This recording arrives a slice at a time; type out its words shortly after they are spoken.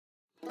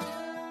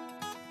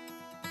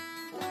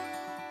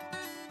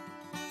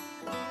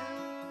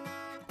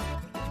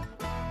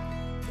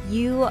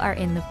You are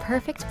in the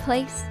perfect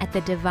place at the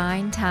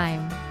divine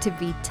time to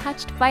be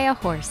touched by a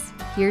horse.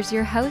 Here's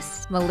your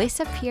hosts,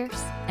 Melissa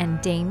Pierce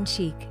and Dane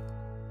Cheek.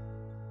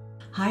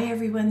 Hi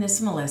everyone, this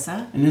is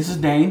Melissa. And this is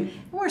Dane.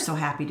 We're so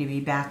happy to be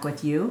back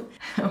with you.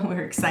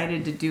 We're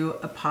excited to do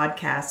a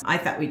podcast. I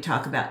thought we'd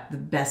talk about the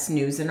best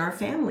news in our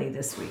family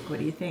this week. What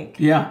do you think?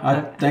 Yeah,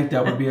 I think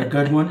that would be a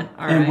good one.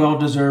 And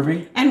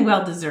well-deserving. And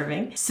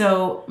well-deserving.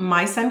 So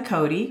my son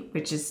Cody,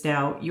 which is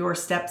now your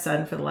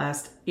stepson for the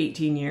last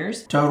 18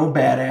 years. Total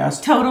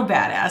badass. Total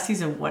badass.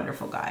 He's a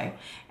wonderful guy.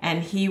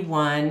 And he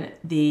won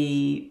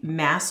the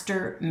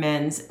Master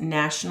Men's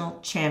National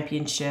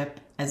Championship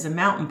as a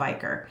mountain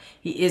biker.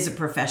 He is a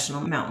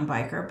professional mountain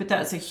biker, but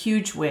that's a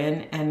huge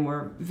win, and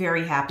we're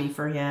very happy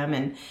for him.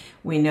 And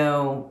we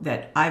know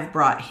that I've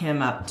brought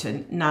him up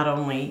to not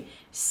only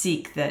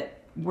seek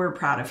that we're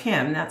proud of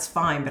him, that's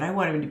fine, but I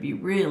want him to be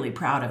really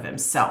proud of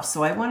himself.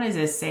 So I wanted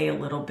to say a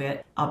little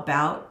bit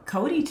about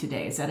Cody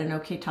today. Is that an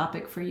okay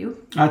topic for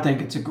you? I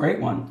think it's a great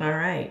one. All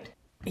right.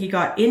 He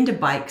got into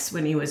bikes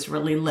when he was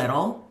really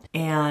little.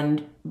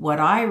 And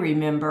what I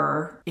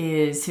remember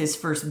is his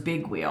first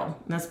big wheel.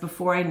 That's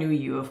before I knew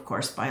you, of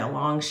course, by a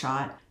long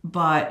shot.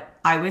 But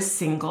I was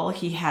single.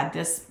 He had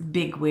this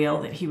big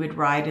wheel that he would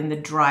ride in the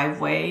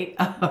driveway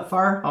of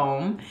our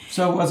home.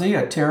 So was he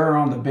a terror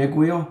on the big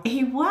wheel?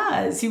 He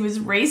was. He was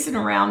racing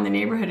around the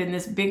neighborhood in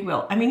this big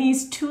wheel. I mean,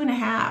 he's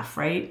 2.5,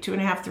 right?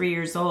 2.5, 3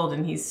 years old,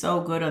 and he's so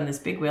good on this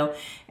big wheel.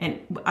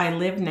 And I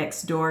lived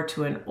next door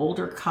to an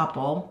older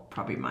couple,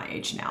 probably my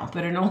age now,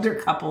 but an older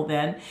couple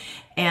then.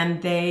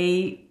 And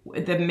the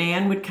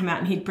man would come out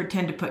and he'd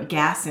pretend to put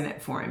gas in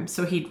it for him.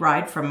 So he'd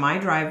ride from my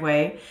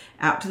driveway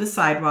out to the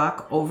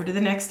sidewalk, over to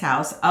the next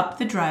house, up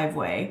the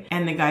driveway,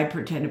 and the guy'd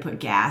pretend to put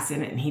gas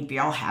in it, and he'd be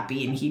all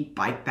happy, and he'd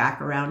bike back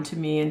around to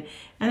me,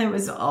 and it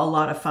was a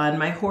lot of fun.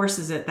 My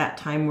horses at that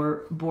time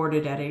were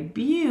boarded at a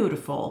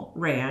beautiful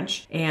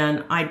ranch,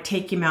 and I'd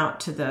take him out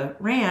to the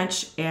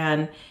ranch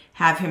and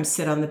have him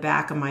sit on the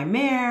back of my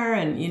mare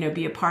and,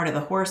 be a part of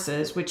the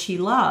horses, which he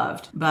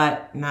loved,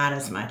 but not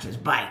as much as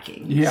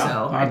biking. Yeah,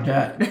 so I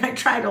bet. I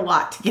tried a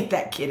lot to get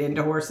that kid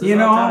into horses.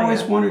 I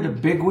always wanted a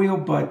big wheel,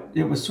 but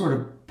it was sort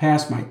of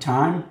past my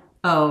time.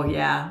 Oh,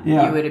 yeah.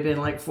 You would have been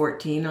like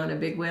 14 on a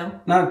big wheel?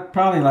 Not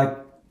probably like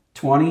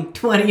 20.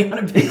 20 on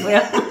a big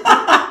wheel.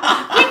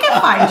 We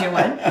can find you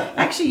one.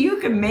 Actually, you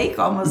can make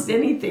almost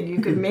anything. You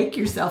could make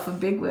yourself a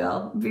big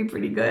wheel. It'd be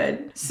pretty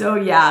good. So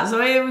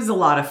it was a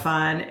lot of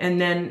fun.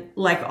 And then,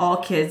 like all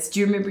kids, do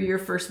you remember your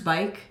first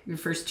bike? Your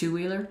first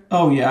two-wheeler?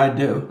 Oh, yeah, I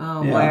do.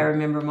 Oh, yeah. Boy, I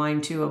remember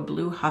mine too, a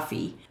blue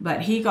Huffy.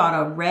 But he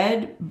got a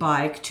red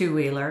bike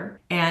two-wheeler,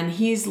 and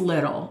he's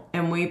little.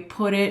 And we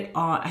put it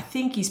on, I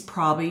think he's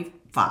probably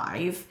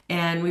 5,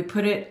 and we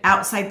put it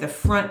outside the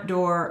front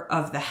door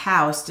of the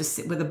house to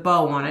sit with a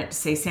bow on it to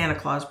say Santa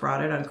Claus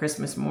brought it on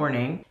Christmas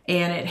morning.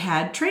 And it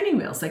had training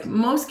wheels. Like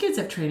most kids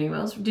have training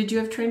wheels. Did you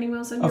have training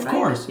wheels on your bike? Of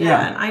course,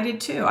 yeah. And I did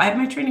too. I had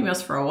my training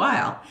wheels for a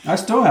while. I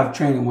still have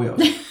training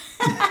wheels.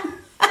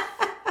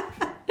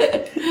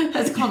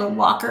 That's called a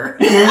walker.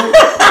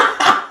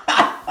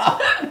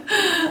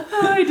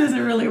 He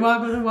doesn't really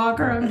walk with a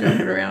walker. I'm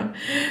joking around.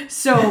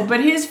 But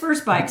his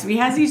first bike, so he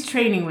has these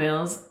training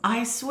wheels.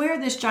 I swear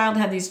this child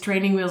had these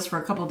training wheels for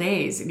a couple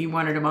days and he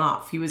wanted them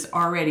off. He's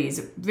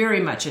very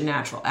much a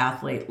natural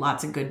athlete,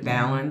 lots of good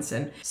balance.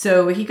 And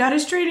so he got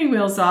his training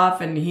wheels off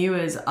and he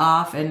was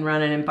off and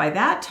running. And by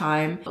that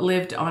time,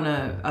 lived on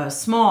a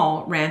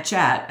small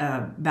ranchette,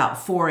 about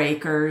 4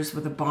 acres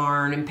with a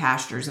barn and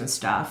pastures and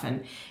stuff.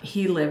 And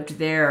he lived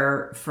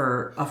there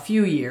for a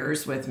few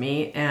years with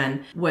me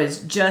and was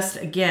just,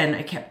 again,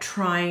 I kept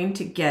trying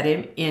to get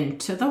him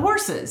into the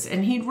horses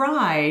and he'd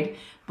ride,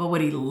 but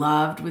what he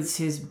loved was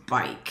his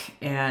bike.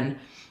 And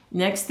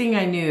next thing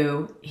I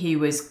knew, he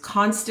was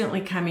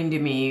constantly coming to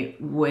me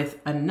with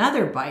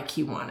another bike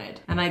he wanted.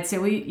 And I'd say,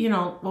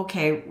 well,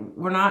 okay,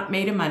 we're not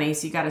made of money,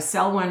 so you got to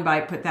sell one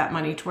bike, put that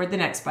money toward the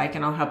next bike,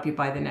 and I'll help you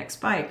buy the next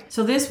bike.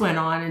 So this went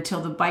on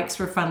until the bikes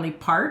were finally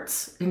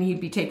parts, and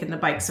he'd be taking the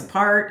bikes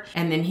apart,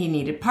 and then he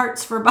needed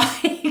parts for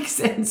bikes.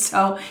 And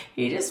so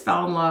he just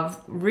fell in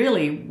love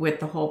really with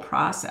the whole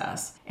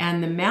process.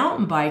 And the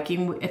mountain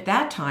biking, at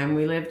that time,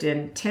 we lived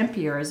in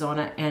Tempe,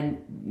 Arizona,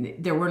 and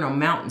there were no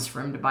mountains for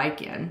him to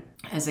bike in.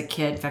 As a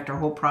kid, in fact, our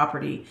whole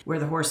property where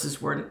the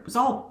horses were, it was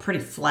all pretty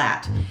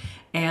flat.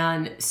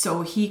 And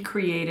so he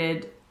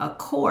created a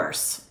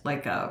course,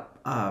 like a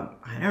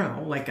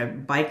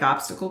bike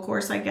obstacle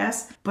course, I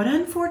guess. But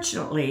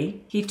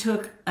unfortunately, he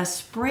took a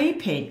spray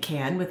paint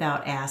can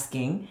without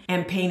asking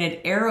and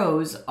painted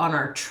arrows on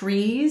our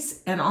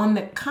trees and on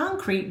the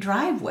concrete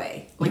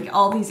driveway. Like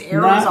all these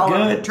arrows all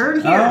over.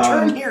 Turn here,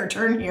 turn here,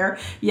 turn here.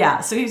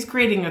 Yeah, so he's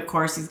creating a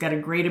course. He's got a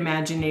great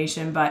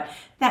imagination, but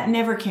that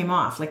never came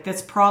off. Like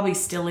that's probably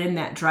still in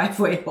that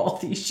driveway all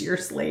these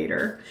years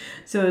later.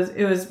 So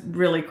it was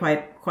really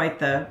quite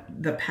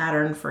the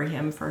pattern for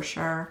him for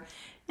sure.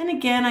 And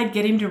again, I'd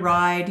get him to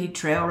ride. He'd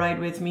trail ride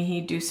with me.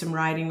 He'd do some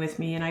riding with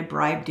me. And I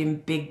bribed him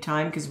big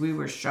time because we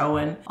were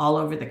showing all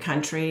over the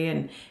country.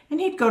 And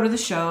he'd go to the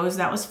shows.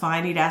 That was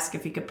fine. He'd ask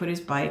if he could put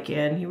his bike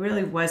in. He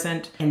really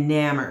wasn't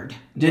enamored.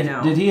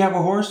 Did he have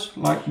a horse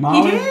like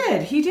Molly?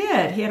 He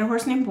did. He had a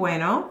horse named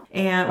Bueno.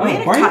 And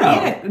Bueno. he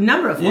had a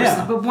number of horses.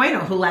 Yeah. But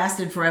Bueno, who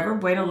lasted forever.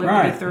 Bueno lived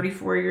to be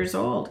 34 years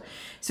old.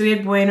 So he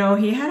had Bueno.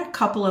 He had a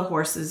couple of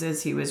horses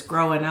as he was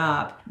growing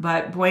up,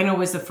 but Bueno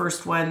was the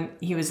first one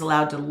he was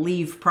allowed to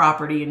leave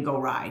property and go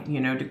ride,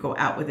 to go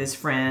out with his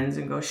friends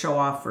and go show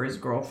off for his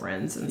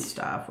girlfriends and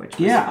stuff.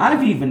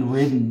 I've even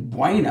ridden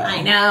Bueno.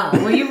 I know.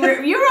 Well, you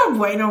rode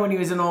Bueno when he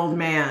was an old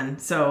man.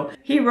 So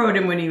he rode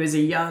him when he was a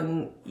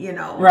young,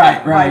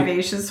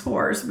 vivacious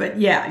horse. But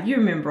yeah, you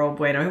remember old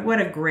Bueno.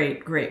 What a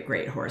great, great,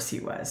 great horse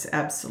he was.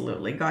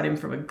 Absolutely. Got him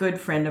from a good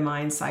friend of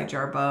mine, Cy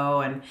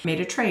Jarboe, and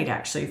made a trade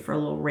actually for a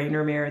little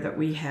Rainer mare that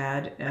we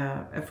had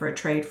for a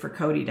trade for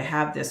Cody to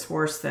have this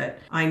horse that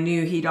I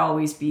knew he'd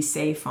always be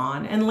safe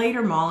on. And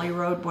later Molly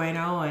rode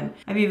Bueno, and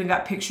I've even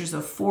got pictures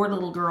of 4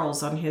 little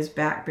girls on his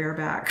bare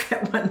back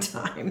at one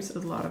time. So it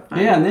was a lot of fun.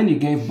 Yeah, and then you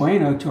gave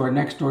Bueno to our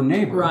next door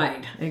neighbor.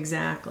 Right,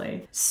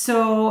 exactly.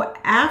 So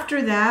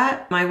after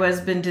that, my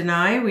husband and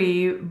I,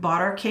 we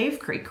bought our Cave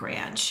Creek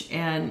Ranch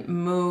and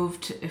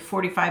moved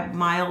 45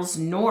 miles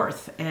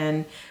north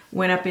and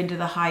went up into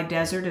the high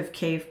desert of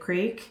Cave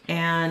Creek.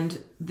 And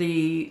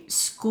the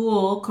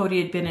school,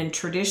 Cody had been in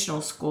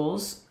traditional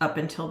schools up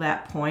until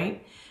that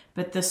point,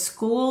 but the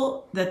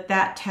school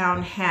that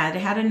town had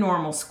a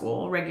normal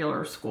school,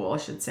 regular school, I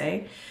should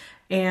say,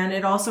 and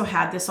it also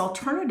had this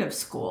alternative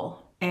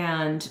school.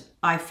 And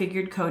I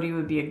figured Cody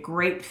would be a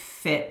great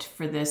fit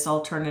for this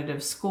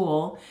alternative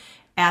school.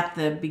 At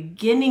the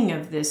beginning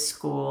of this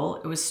school,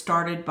 it was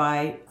started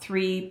by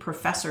 3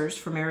 professors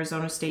from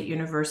Arizona State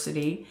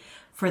University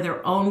for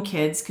their own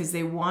kids because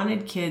they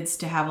wanted kids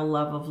to have a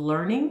love of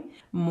learning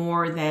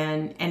more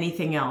than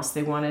anything else.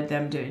 They wanted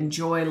them to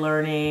enjoy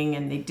learning,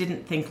 and they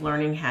didn't think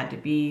learning had to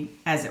be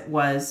as it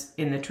was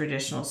in the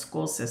traditional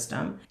school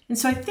system. And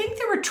so I think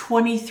there were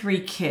 23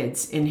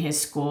 kids in his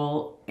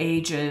school,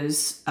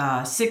 ages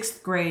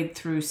 6th grade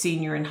through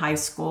senior in high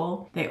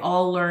school. They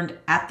all learned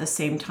at the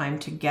same time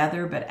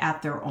together, but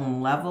at their own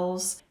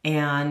levels.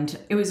 And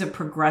it was a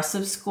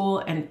progressive school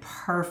and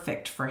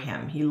perfect for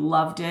him. He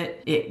loved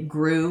it. It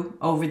grew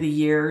over the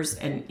years,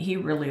 and he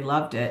really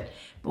loved it.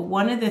 But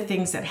one of the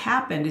things that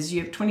happened is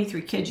you have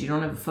 23 kids. You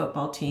don't have a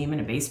football team and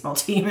a baseball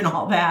team and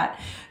all that.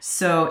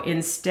 So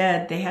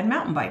instead, they had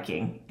mountain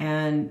biking.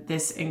 And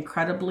this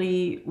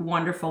incredibly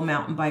wonderful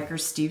mountain biker,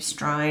 Steve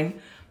Strine,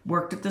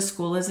 worked at the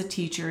school as a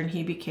teacher, and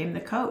he became the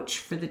coach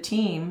for the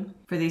team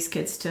for these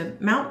kids to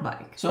mountain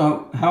bike.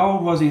 So how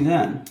old was he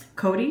then?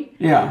 Cody?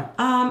 Yeah.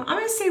 I'm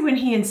going to say when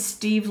he and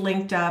Steve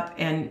linked up,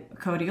 and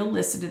Cody will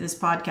listen to this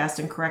podcast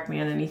and correct me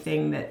on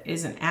anything that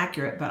isn't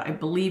accurate, but I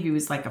believe he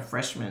was like a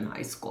freshman in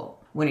high school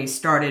when he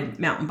started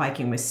mountain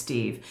biking with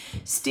Steve.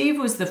 Steve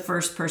was the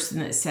first person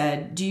that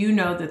said, do you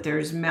know that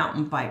there's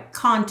mountain bike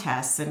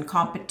contests and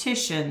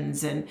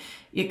competitions, and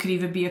it could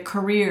even be a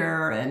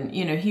career? And,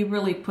 he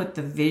really put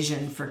the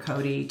vision for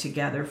Cody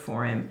together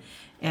for him.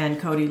 And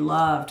Cody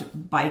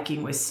loved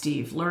biking with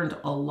Steve, learned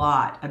a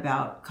lot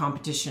about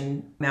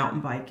competition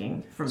mountain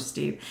biking from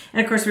Steve.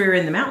 And of course, we were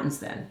in the mountains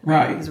then,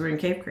 right? Because we were in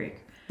Cave Creek.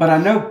 But I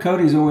know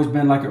Cody's always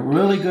been like a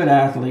really good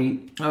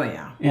athlete. Oh,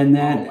 yeah. And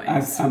then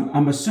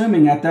I'm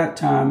assuming at that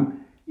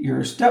time,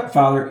 your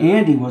stepfather,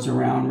 Andy, was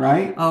around,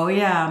 right? Oh,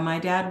 yeah. My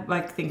dad,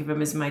 I think of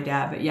him as my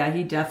dad, but yeah,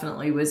 he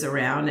definitely was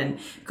around. And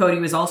Cody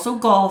was also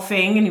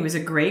golfing, and he was a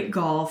great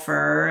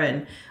golfer.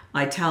 And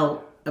I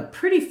tell a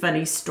pretty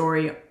funny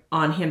story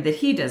on him that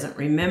he doesn't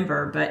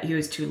remember, but he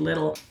was too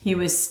little. He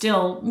was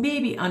still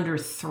maybe under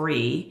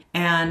 3,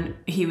 and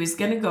he was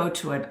going to go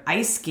to an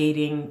ice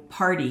skating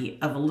party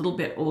of a little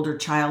bit older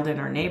child in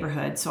our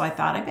neighborhood. So I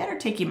thought I better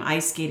take him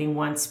ice skating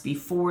once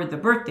before the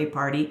birthday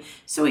party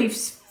so he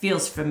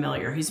feels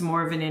familiar. He's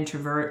more of an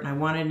introvert, and I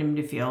wanted him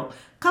to feel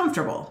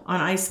comfortable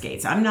on ice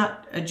skates. I'm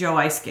not a Joe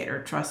ice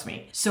skater, trust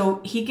me.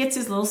 So he gets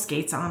his little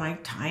skates on. I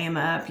tie him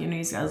up,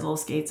 he's got his little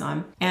skates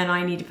on, and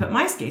I need to put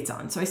my skates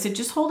on. So I said,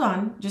 just hold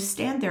on, just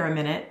stand there a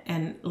minute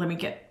and let me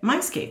get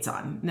my skates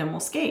on, and then we'll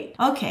skate.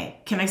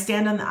 Okay, can I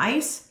stand on the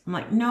ice? I'm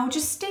like, no,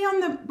 just stay on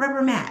the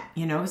rubber mat,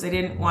 because I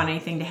didn't want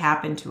anything to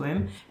happen to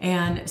him.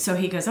 And so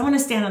he goes, I want to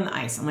stand on the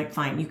ice. I'm like,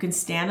 fine, you can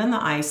stand on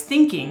the ice,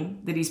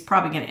 thinking that he's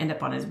probably going to end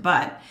up on his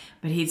butt.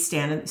 But he's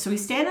standing, so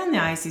he's standing on the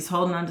ice, he's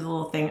holding onto the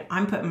little thing.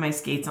 I'm putting my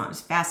skates on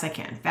as fast as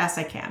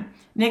I can.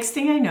 Next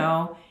thing I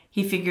know,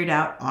 he figured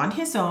out on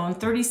his own,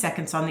 30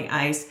 seconds on the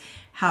ice,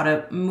 how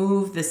to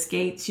move the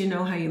skates. You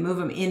know how you move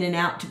them in and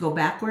out to go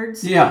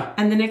backwards? Yeah.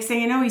 And the next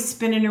thing you know, he's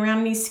spinning around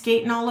and he's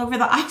skating all over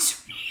the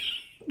ice.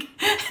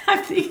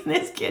 I'm thinking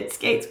this kid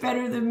skates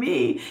better than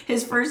me.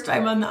 His first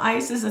time on the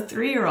ice as a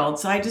 3-year-old.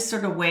 So I just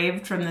sort of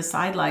waved from the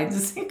sidelines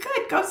and said,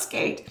 good, go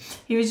skate.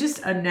 He was just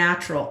a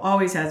natural,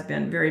 always has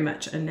been very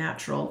much a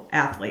natural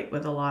athlete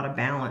with a lot of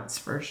balance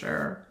for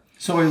sure.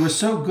 So he was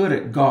so good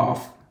at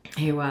golf.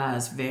 He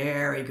was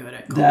very good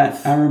at golf.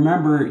 That I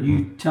remember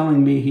you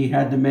telling me he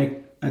had to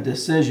make a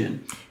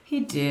decision. He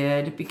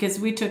did,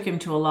 because we took him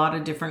to a lot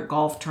of different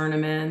golf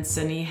tournaments,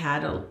 and he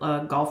had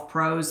a golf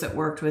pros that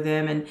worked with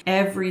him, and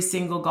every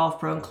single golf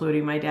pro,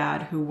 including my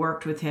dad, who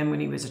worked with him when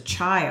he was a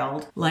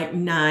child, like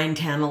 9,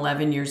 10,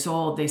 11 years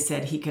old, they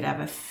said he could have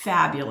a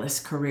fabulous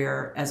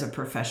career as a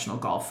professional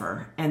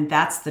golfer. And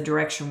that's the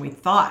direction we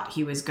thought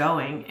he was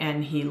going,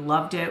 and he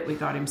loved it. We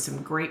got him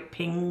some great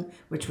ping,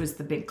 which was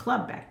the big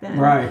club back then.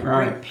 Right.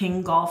 Great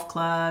ping golf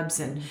clubs,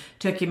 and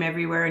took him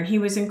everywhere, and he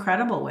was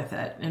incredible with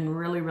it and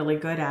really, really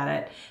good at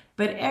it.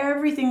 But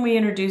everything we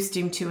introduced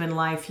him to in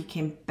life, he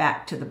came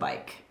back to the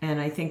bike.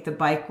 And I think the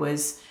bike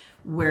was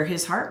where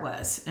his heart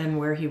was and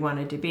where he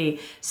wanted to be.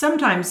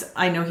 Sometimes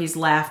I know he's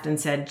laughed and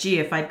said, gee,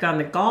 if I'd gone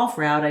the golf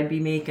route, I'd be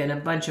making a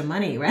bunch of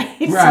money, right?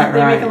 So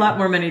they make a lot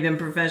more money than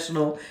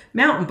professional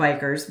mountain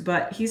bikers,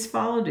 but he's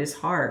followed his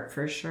heart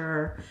for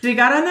sure. So he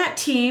got on that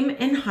team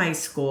in high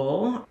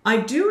school. I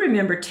do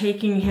remember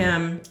taking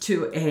him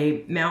to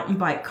a mountain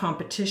bike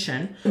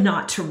competition,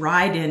 not to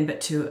ride in,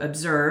 but to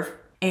observe.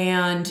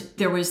 And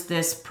there was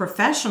this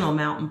professional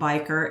mountain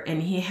biker,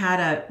 and he had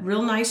a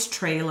real nice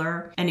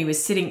trailer, and he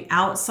was sitting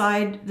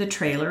outside the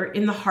trailer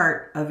in the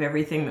heart of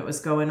everything that was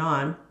going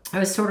on. I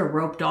was sort of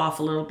roped off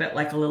a little bit,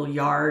 like a little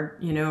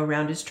yard,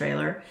 around his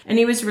trailer. And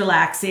he was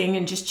relaxing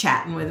and just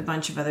chatting with a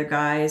bunch of other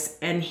guys.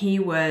 And he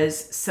was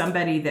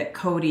somebody that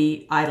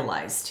Cody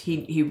idolized.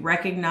 He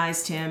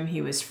recognized him.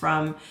 He was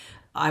from,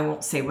 I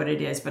won't say what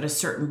it is, but a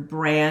certain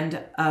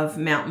brand of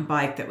mountain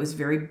bike that was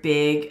very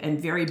big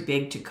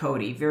to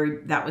Cody.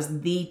 That was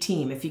the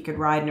team. If he could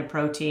ride in a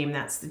pro team,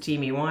 that's the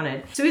team he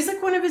wanted. So he's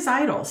like one of his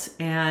idols.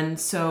 And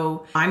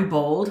so I'm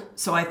bold.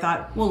 So I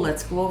thought, well,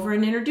 let's go over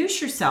and introduce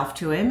yourself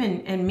to him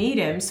and meet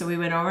him. So we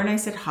went over and I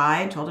said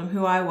hi, told him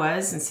who I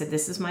was, and said,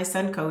 this is my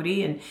son,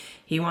 Cody, and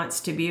he wants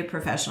to be a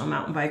professional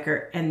mountain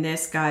biker. And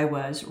this guy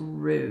was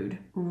rude,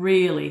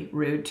 really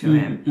rude to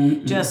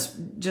him,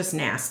 just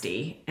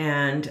nasty.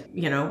 And,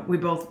 we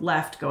both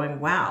left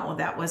going, wow,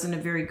 that wasn't a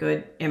very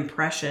good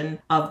impression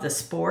of the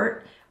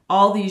sport.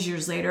 All these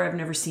years later, I've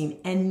never seen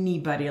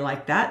anybody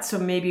like that. So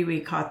maybe we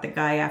caught the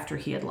guy after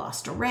he had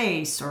lost a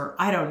race, or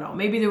I don't know.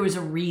 Maybe there was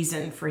a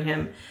reason for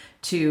him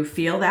to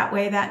feel that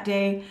way that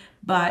day.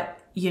 But,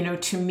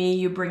 to me,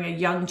 you bring a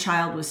young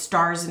child with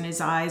stars in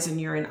his eyes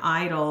and you're an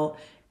idol,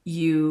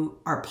 you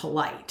are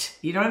polite.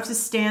 You don't have to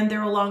stand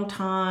there a long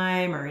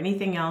time or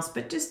anything else,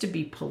 but just to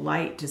be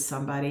polite to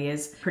somebody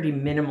is pretty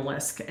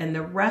minimalist. And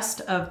the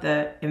rest of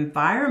the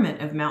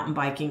environment of mountain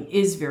biking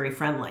is very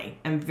friendly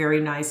and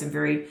very nice and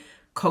very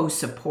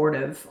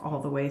co-supportive all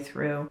the way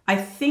through. I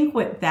think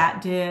what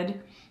that did,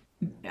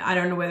 I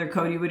don't know whether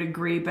Cody would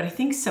agree, but I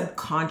think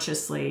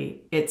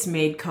subconsciously it's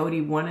made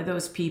Cody one of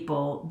those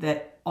people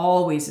that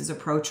always is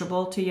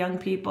approachable to young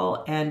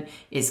people and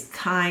is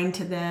kind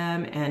to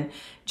them, and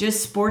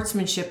just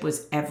sportsmanship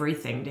was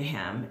everything to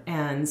him.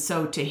 And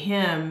so to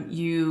him,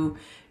 you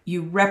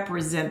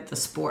represent the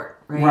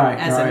sport, right?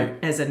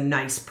 As a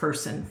nice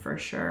person for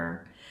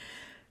sure.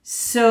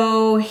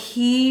 So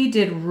he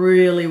did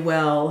really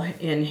well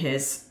in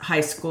his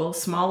high school,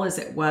 small as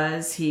it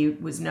was. He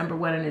was number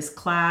one in his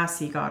class.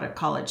 He got a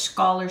college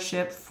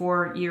scholarship,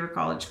 4-year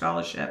college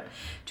scholarship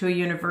to a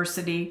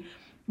university,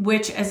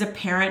 which as a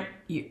parent,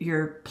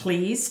 you're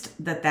pleased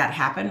that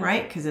happened,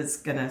 right? Because it's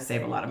going to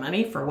save a lot of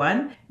money for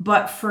one.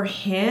 But for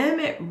him,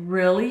 it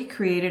really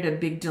created a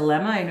big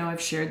dilemma. I know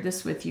I've shared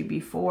this with you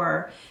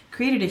before.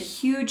 Created a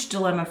huge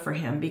dilemma for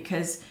him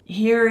because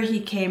here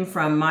he came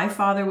from, my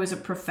father was a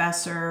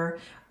professor.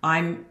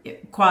 I'm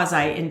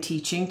quasi in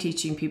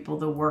teaching people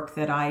the work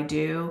that I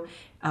do.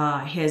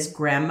 His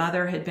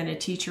grandmother had been a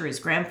teacher, his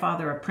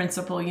grandfather a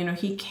principal.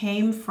 He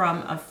came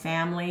from a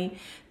family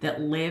that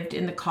lived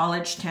in the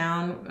college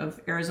town of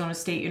Arizona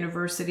State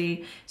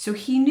University. So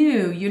he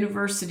knew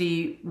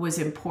university was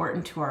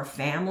important to our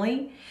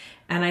family.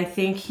 And I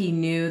think he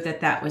knew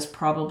that was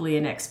probably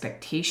an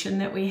expectation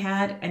that we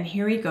had. And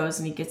here he goes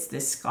and he gets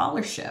this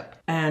scholarship.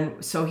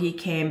 And so he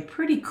came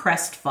pretty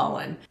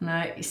crestfallen.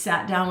 And he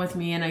sat down with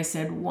me and I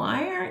said,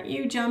 why aren't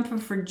you jumping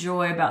for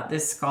joy about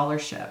this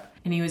scholarship?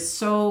 And he was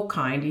so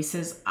kind. He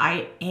says,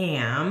 I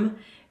am,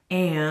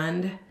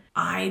 and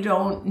I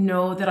don't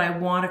know that I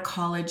want a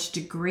college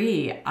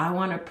degree. I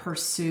want to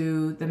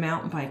pursue the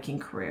mountain biking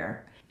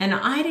career. And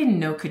I didn't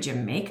know, could you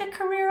make a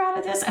career out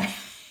of this? I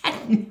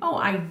had no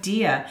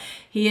idea.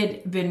 He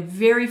had been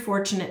very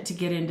fortunate to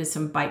get into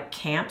some bike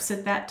camps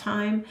at that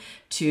time,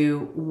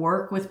 to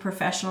work with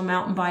professional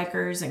mountain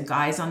bikers and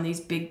guys on these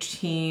big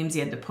teams.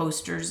 He had the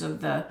posters of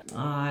the,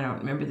 I don't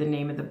remember the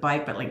name of the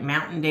bike, but like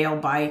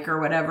Mountaindale bike or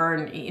whatever.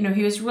 And,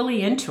 he was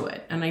really into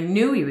it. And I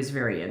knew he was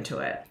very into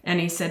it. And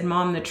he said,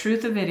 Mom, the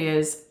truth of it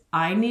is,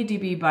 I need to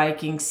be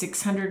biking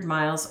 600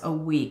 miles a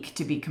week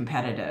to be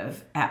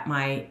competitive at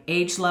my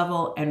age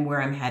level and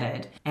where I'm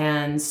headed.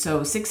 And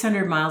so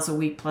 600 miles a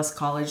week plus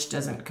college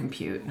doesn't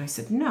compute. And I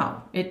said,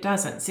 no, it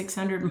doesn't.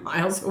 600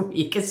 miles a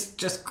week is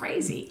just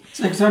crazy.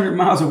 600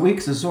 miles a week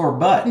is a sore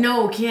butt.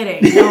 No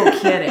kidding. No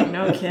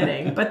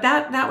kidding. But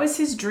that was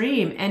his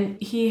dream. And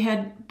he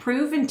had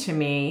proven to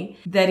me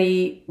that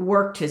he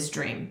worked his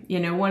dream.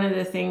 One of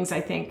the things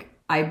I think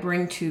I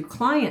bring to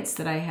clients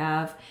that I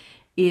have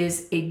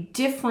is a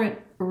different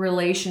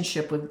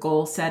relationship with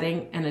goal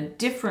setting and a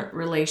different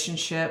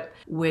relationship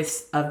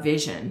with a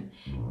vision.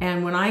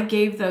 And when I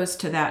gave those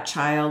to that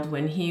child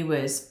when he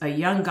was a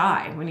young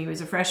guy, when he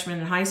was a freshman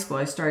in high school,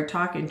 I started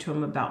talking to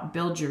him about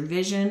build your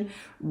vision,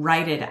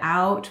 write it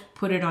out,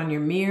 put it on your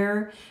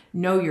mirror,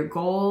 know your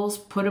goals,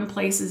 put them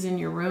places in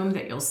your room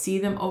that you'll see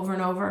them over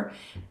and over.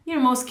 You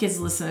know, most kids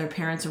listen to their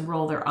parents and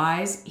roll their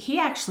eyes. He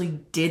actually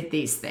did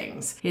these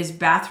things. His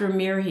bathroom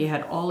mirror, he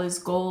had all his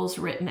goals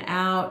written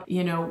out,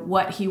 you know,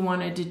 what he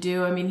wanted to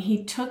do. I mean,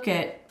 he took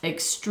it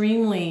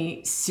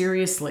extremely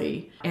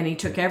seriously, and he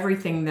took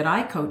everything that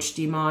I coached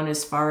him on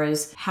as far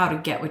as how to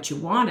get what you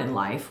want in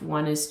life.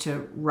 One is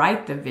to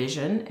write the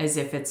vision as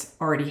if it's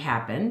already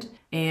happened,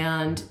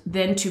 and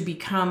then to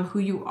become who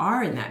you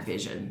are in that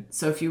vision.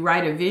 So if you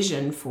write a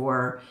vision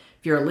for,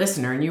 if you're a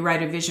listener and you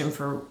write a vision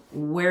for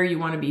where you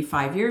want to be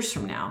 5 years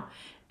from now,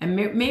 and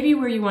maybe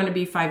where you want to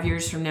be 5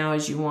 years from now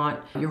is you want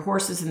your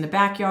horses in the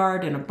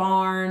backyard and a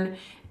barn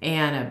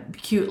and a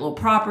cute little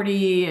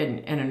property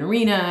and an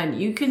arena,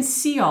 and you can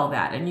see all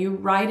that and you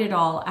write it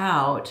all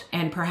out,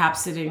 and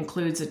perhaps it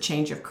includes a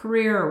change of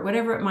career or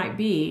whatever it might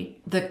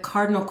be. The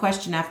cardinal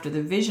question after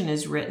the vision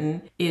is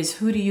written is,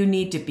 who do you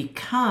need to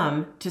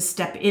become to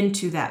step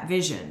into that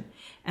vision?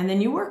 And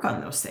then you work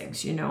on those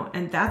things, you know,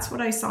 and that's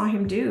what I saw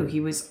him do. He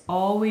was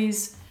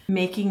always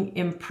making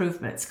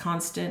improvements,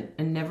 constant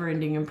and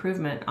never-ending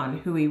improvement on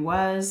who he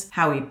was,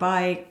 how he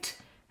biked,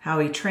 how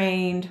he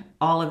trained,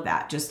 all of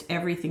that, just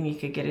everything he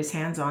could get his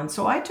hands on.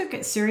 So I took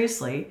it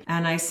seriously,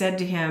 and I said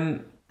to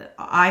him,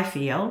 I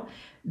feel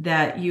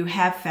that you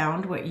have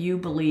found what you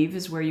believe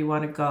is where you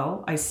want to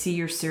go. I see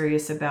you're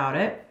serious about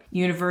it.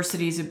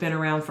 Universities have been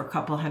around for a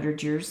couple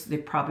hundred years. They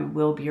probably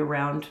will be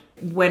around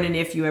when and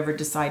if you ever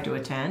decide to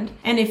attend.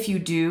 And if you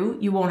do,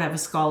 you won't have a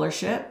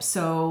scholarship.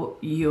 So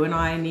you and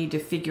I need to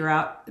figure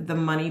out the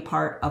money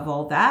part of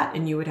all that,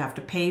 and you would have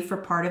to pay for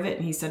part of it.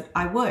 And he said,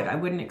 I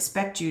wouldn't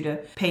expect you to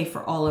pay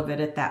for all of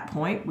it at that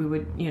point. We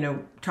would, you know,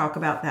 talk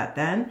about that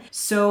then.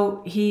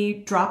 So he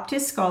dropped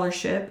his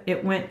scholarship.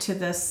 It went to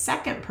the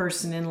second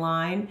person in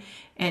line,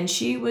 and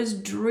she was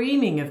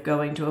dreaming of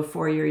going to a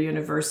 4-year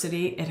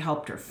university. It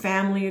helped her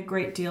family a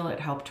great deal. It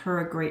helped her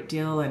a great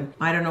deal. And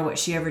I don't know what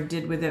she ever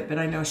did with it, but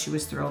I know she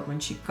was thrilled when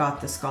she got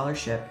the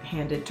scholarship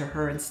handed to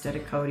her instead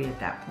of Cody at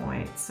that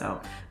point. So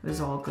it was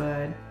all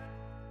good.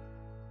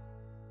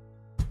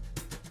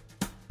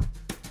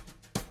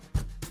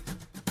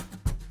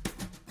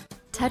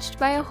 Touched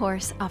by a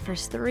Horse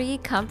offers 3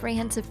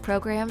 comprehensive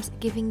programs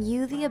giving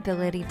you the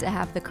ability to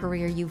have the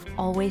career you've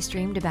always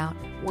dreamed about,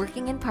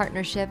 working in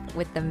partnership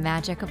with the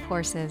magic of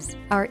horses.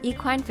 Our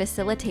Equine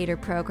Facilitator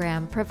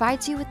program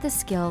provides you with the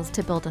skills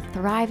to build a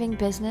thriving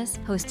business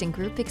hosting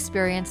group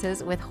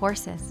experiences with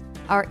horses.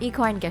 Our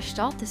Equine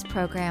Gestaltist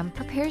program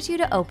prepares you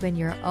to open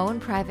your own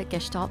private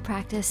Gestalt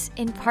practice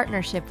in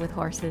partnership with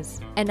horses.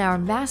 And our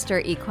Master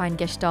Equine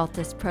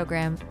Gestaltist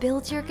program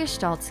builds your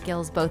Gestalt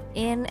skills both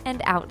in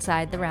and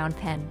outside the round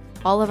pen.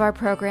 All of our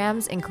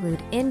programs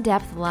include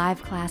in-depth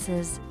live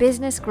classes,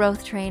 business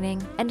growth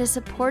training, and a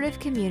supportive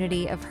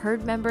community of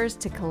herd members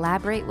to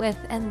collaborate with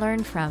and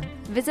learn from.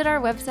 Visit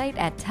our website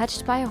at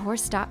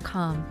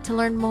touchedbyahorse.com to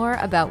learn more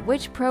about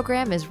which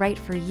program is right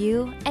for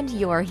you and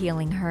your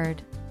healing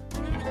herd.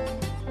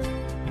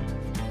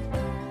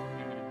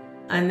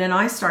 And then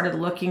I started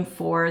looking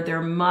for,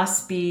 there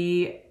must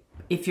be,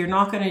 if you're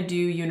not going to do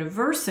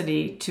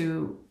university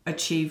to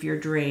achieve your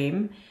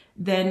dream,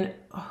 then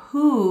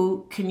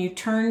who can you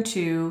turn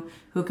to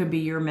who could be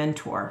your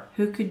mentor?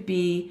 Who could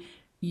be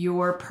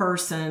your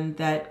person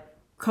that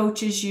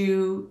coaches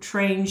you,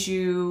 trains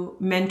you,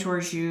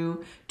 mentors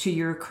you to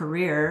your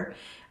career?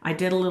 I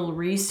did a little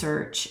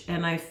research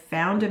and I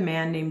found a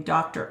man named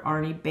Dr.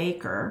 Arnie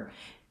Baker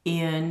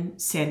in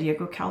San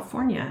Diego,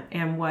 California.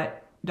 And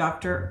what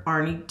Dr.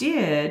 Arnie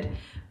did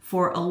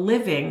for a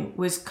living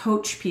was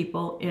coach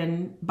people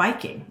in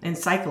biking and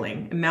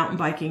cycling, and mountain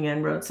biking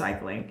and road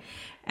cycling.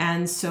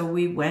 And so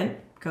we went,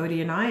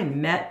 Cody and I,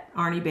 and met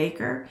Arnie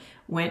Baker,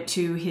 went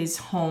to his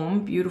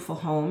home, beautiful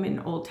home in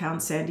Old Town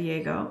San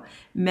Diego,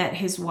 met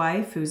his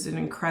wife, who's an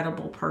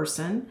incredible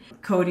person.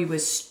 Cody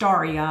was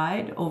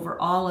starry-eyed over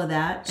all of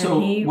that.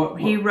 So and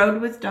he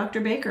rode with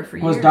Dr. Baker for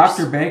years. Was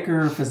Dr.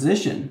 Baker a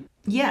physician?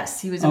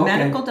 Yes, he was a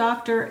medical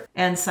doctor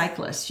and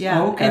cyclist.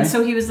 Yeah. Okay. And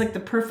so he was like the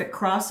perfect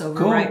crossover,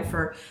 Cool. right?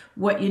 For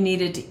what you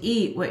needed to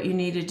eat, what you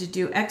needed to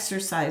do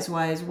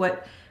exercise-wise,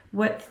 what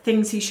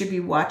things he should be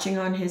watching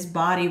on his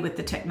body with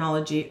the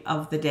technology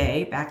of the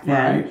day back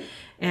then. Right.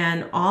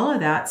 And all of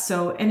that.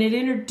 So, and it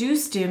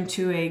introduced him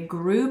to a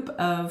group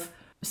of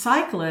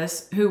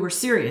cyclists who were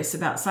serious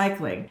about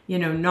cycling. You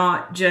know,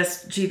 not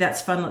just, gee,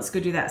 that's fun, let's go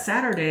do that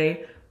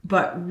Saturday,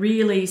 but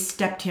really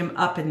stepped him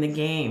up in the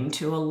game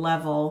to a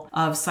level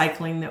of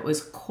cycling that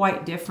was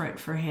quite different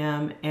for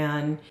him.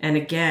 And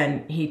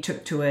again, he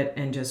took to it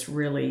and just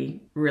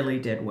really really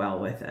did well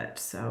with it.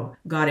 So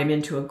got him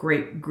into a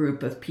great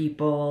group of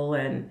people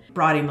and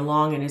brought him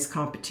along in his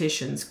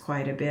competitions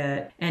quite a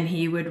bit. And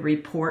he would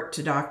report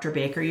to Dr.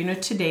 Baker.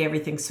 Today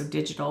everything's so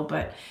digital,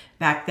 but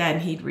back then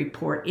he'd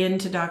report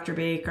into Dr.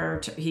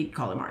 Baker. He'd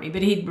call him Arnie,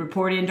 but he'd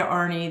report into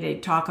Arnie.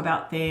 They'd talk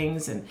about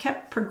things and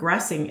kept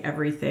progressing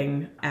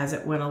everything as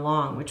it went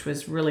along, which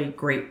was really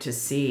great to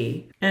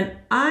see. And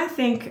I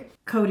think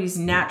Cody's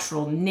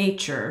natural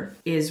nature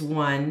is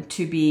one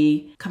to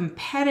be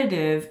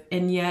competitive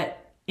and yet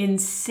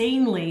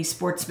insanely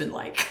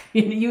sportsmanlike.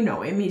 You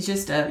know him. He's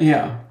just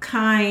a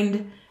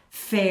kind,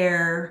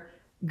 fair,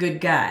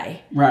 good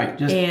guy. Right.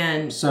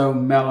 Just so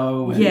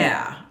mellow.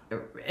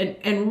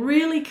 And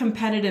really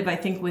competitive, I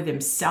think, with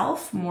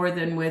himself more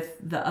than with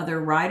the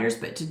other riders,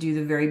 but to do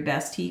the very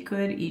best he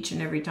could each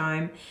and every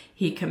time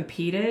he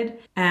competed.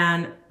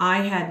 And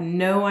I had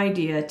no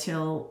idea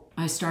till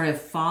I started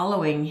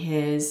following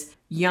his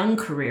young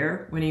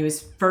career when he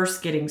was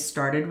first getting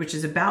started, which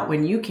is about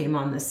when you came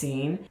on the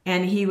scene.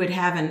 And he would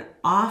have an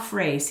off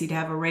race. He'd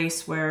have a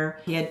race where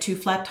he had 2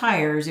 flat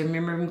tires. I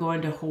remember him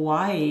going to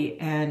Hawaii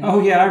and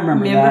I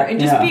remember that. And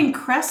just being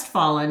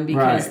crestfallen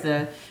because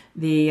the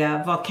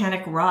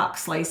volcanic rock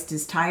sliced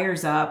his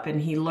tires up,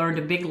 and he learned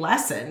a big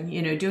lesson,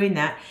 doing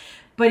that.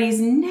 But he's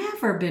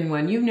never been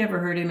one. You've never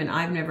heard him, and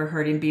I've never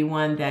heard him be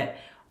one that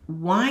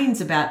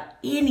whines about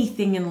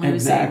anything in losing.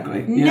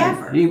 Exactly.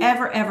 Never,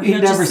 ever.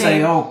 He'd never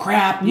say, "Oh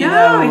crap!" He'd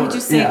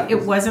just say,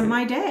 "It wasn't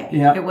my day.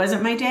 Yeah. It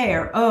wasn't my day,"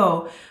 or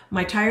 "Oh,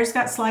 my tires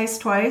got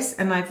sliced twice,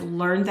 and I've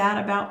learned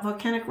that about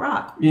volcanic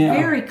rock." Yeah.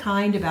 Very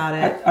kind about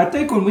it. I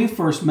think when we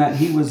first met,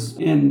 he was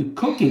in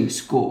cooking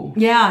school.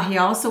 Yeah, he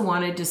also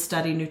wanted to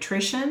study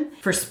nutrition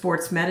for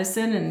sports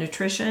medicine and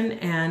nutrition,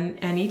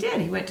 and he did.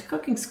 He went to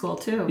cooking school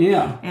too.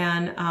 Yeah,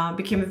 and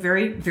became a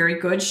very, very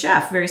good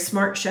chef, very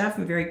smart chef,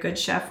 and very good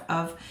chef.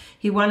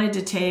 He wanted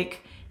to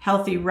take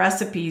healthy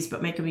recipes,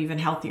 but make them even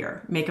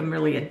healthier, make them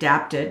really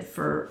adapted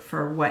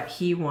for what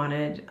he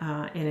wanted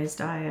in his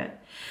diet.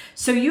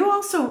 So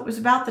it was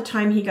about the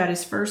time he got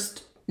his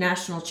first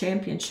national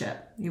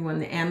championship. He won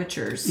the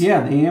amateurs.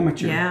 Yeah, the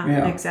amateur.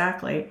 Yeah,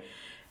 exactly.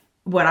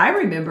 What I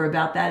remember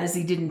about that is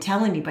he didn't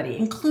tell anybody,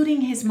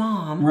 including his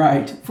mom,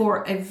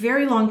 for a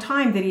very long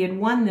time that he had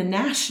won the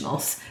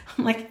nationals.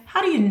 I'm like,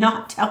 how do you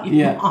not tell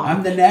your mom?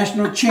 I'm the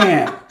national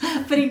champ.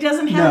 But he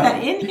doesn't have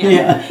that in him.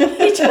 Yeah.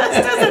 He just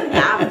doesn't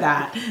have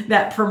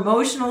that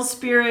promotional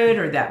spirit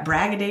or that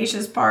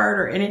braggadocious part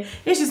or any.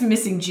 It's just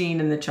missing gene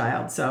in the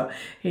child. So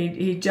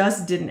he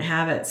just didn't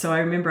have it. So I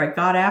remember I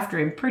got after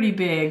him pretty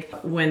big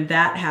when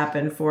that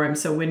happened for him.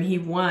 So when he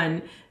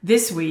won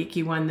this week,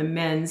 he won the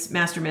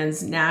Master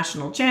Men's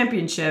National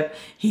Championship.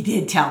 He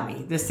did tell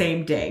me the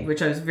same day,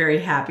 which I was very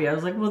happy. I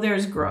was like, well,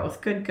 there's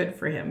growth. Good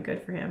for him.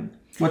 Good for him.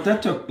 What,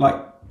 that took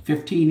like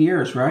 15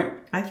 years, right?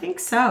 I think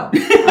so.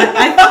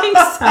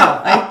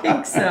 I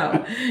think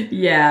so.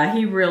 Yeah,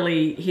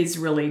 he's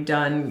really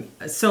done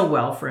so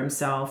well for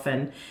himself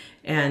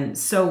and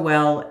so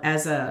well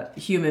as a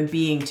human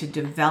being to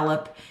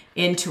develop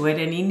into it.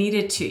 And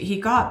he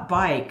got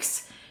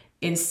bikes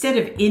instead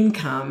of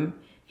income.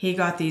 He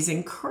got these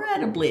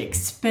incredibly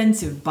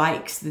expensive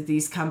bikes that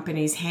these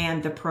companies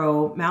hand the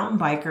pro mountain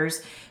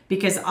bikers,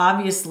 because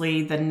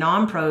obviously the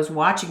non-pros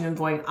watching and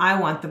going, I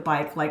want the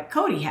bike like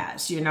Cody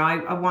has.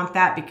 I want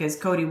that because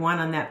Cody won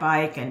on that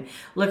bike and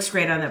looks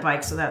great on that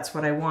bike, so that's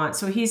what I want.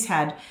 So he's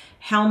had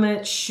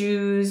helmets,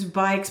 shoes,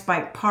 bikes,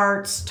 bike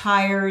parts,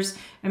 tires.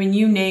 I mean,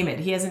 you name it.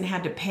 He hasn't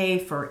had to pay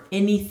for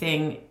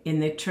anything in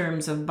the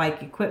terms of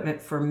bike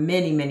equipment for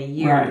many, many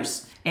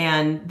years. Right.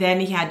 And then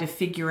he had to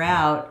figure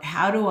out,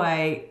 how do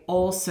I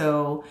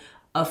also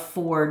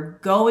afford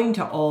going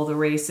to all the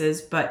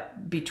races?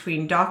 But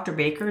between Dr.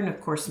 Baker and,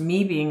 of course,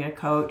 me being a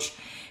coach,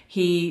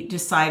 he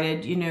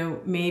decided,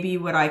 maybe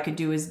what I could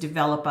do is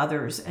develop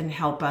others and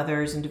help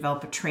others and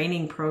develop a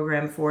training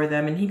program for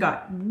them. And he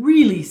got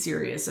really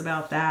serious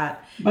about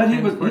that. But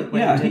he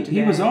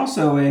was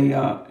also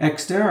a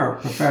Xterra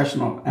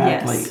professional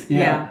athlete. Yes.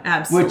 Yeah,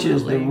 absolutely. Which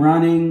is the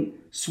running,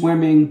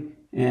 swimming,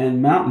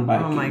 and mountain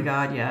biking. Oh my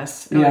God,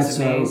 yes. It was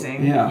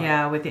amazing.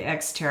 Yeah, with the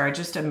Xterra,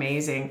 just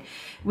amazing.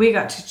 You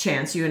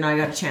and I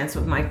got a chance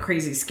with my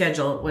crazy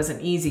schedule. It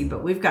wasn't easy,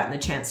 but we've gotten the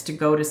chance to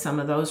go to some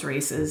of those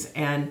races.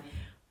 And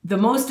the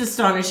most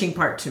astonishing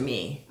part to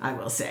me, I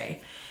will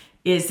say,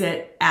 is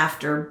that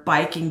after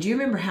biking, do you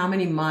remember how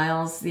many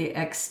miles the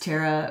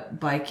Xterra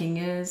biking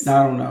is?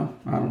 I don't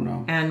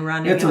know. And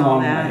running it's and a all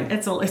long that. way.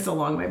 It's a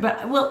long way.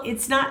 But, well,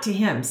 it's not to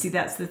him. See,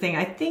 that's the thing.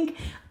 I think,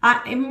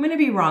 I'm going to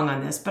be wrong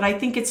on this, but I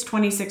think it's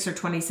 26 or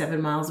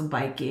 27 miles of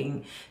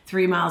biking,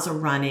 3 miles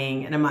of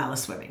running, and a mile of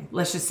swimming.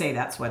 Let's just say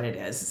that's what it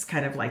is. It's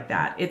kind of like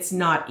that. It's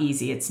not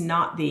easy. It's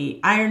not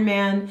the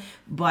Ironman,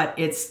 but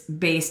it's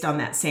based on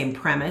that same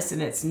premise,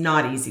 and it's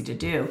not easy to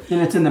do.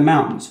 And it's in the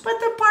mountains. But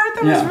the part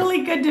that was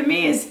really good to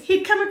me is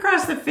he'd come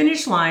across the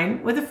finish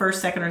line with a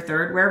first, second, or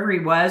third, wherever he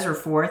was, or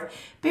fourth,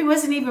 but he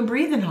wasn't even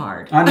breathing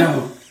hard. I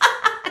know.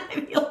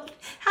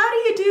 How do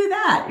you do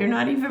that? You're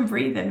not even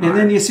breathing hard. And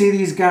then you see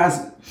these guys,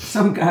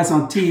 some guys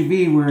on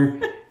TV where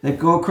they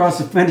go across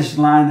the finish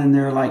line and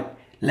they're like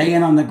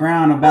laying on the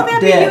ground about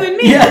that'd dead. be you and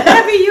me. Yeah.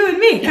 That'd be you and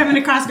me coming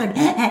across going,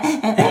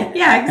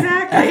 yeah,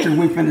 exactly. After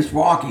we finished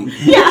walking.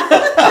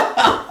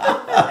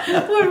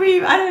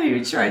 I'm not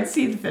even sure I'd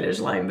see the finish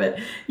line, but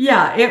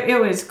yeah, it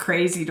was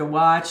crazy to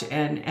watch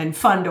and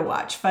fun to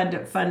watch.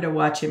 Fun to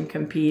watch him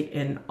compete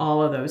in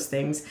all of those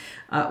things.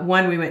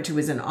 One we went to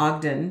was in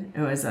Ogden.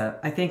 It was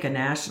I think a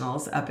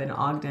nationals up in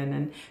Ogden,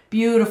 and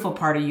beautiful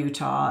part of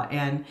Utah,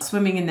 and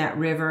swimming in that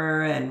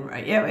river, and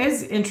it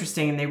was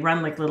interesting. And they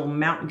run like little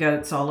mountain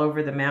goats all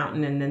over the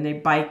mountain, and then they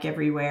bike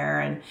everywhere.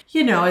 And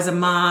as a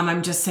mom,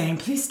 I'm just saying,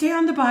 please stay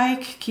on the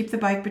bike, keep the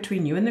bike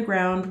between you and the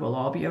ground. We'll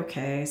all be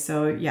okay.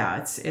 So yeah,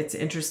 it's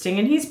interesting,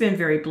 and he's been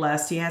very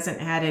blessed. He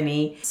hasn't had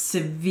any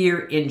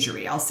severe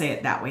injury. I'll say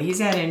it that way. He's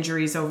had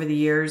injuries over the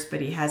years, but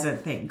he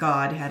hasn't, thank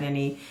God, had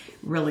any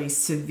really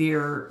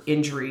severe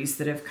injuries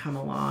that have come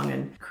along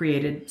and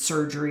created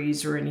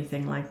surgeries or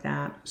anything like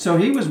that. So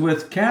he was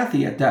with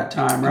Kathy at that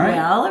time, right?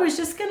 Well, I was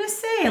just going to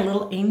say, a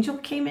little angel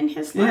came in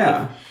his life.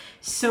 Yeah.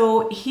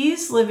 So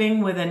he's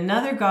living with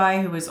another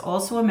guy who was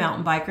also a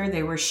mountain biker.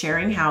 They were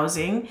sharing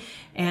housing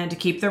and to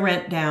keep the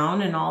rent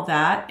down and all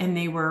that. And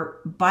they were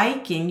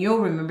biking. You'll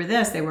remember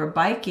this. They were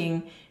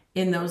biking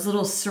in those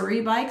little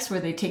Surrey bikes where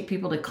they take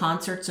people to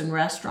concerts and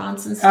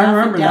restaurants and stuff. I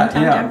remember in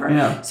downtown that. Denver.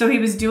 Yeah. So he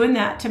was doing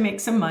that to make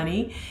some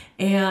money,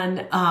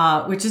 and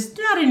which is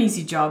not an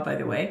easy job, by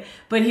the way.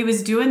 But he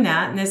was doing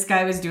that, and this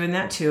guy was doing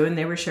that too, and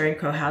they were sharing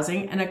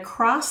co-housing. And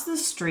across the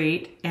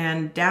street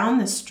and down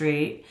the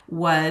street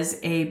was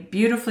a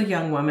beautiful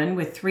young woman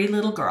with 3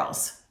 little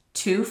girls,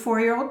 2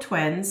 4-year-old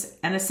twins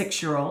and a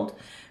 6-year-old.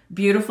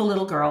 Beautiful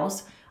little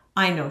girls.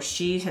 I know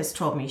she has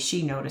told me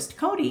she noticed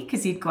Cody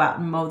because he'd go out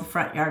and mow the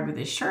front yard with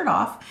his shirt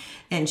off,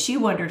 and she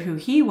wondered who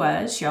he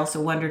was. She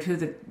also wondered who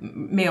the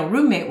male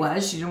roommate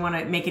was. She didn't want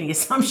to make any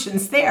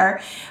assumptions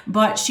there,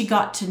 but she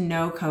got to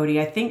know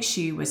Cody. I think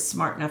she was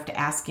smart enough to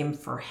ask him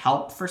for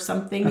help for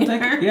something.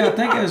 I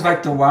think it was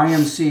like the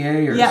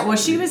YMCA or yeah. Well,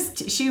 she was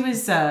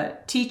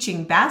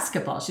teaching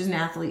basketball. She's an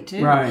athlete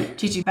too, right?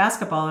 Teaching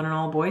basketball in an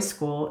all boys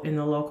school in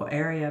the local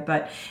area,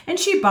 and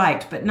she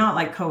biked, but not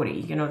like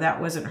Cody. That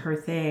wasn't her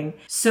thing.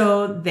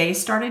 So they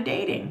started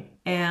dating.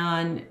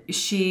 And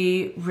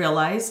she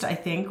realized, I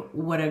think,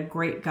 what a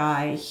great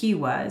guy he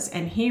was.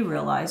 And he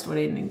realized what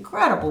an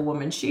incredible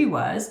woman she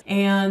was.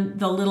 And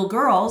the little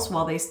girls,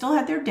 while they still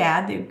had their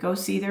dad, they'd go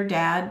see their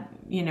dad,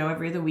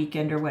 every other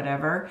weekend or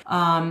whatever,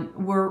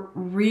 were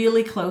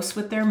really close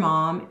with their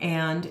mom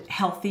and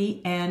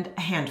healthy and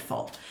a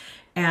handful.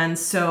 And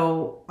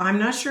so I'm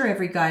not sure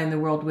every guy in the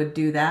world would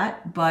do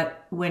that, but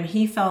when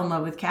he fell in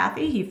love with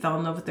Kathy, he fell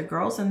in love with the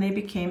girls, and they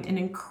became an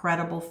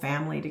incredible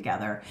family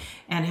together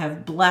and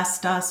have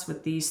blessed us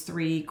with these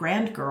 3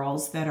 grand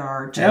girls that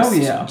are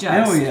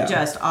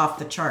just off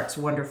the charts,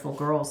 wonderful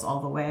girls all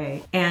the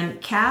way. And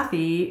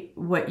Kathy,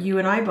 what you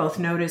and I both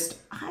noticed,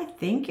 I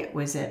think it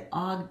was at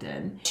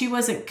Ogden, she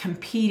wasn't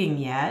competing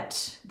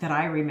yet that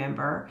I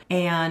remember,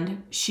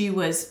 and she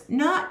was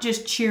not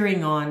just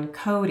cheering on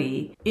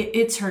Cody.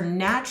 It's her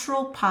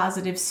natural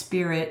positive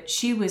spirit.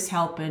 She was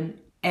helping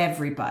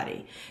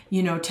everybody,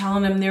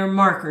 telling them their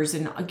markers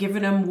and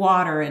giving them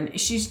water. And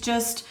she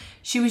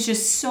was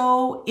just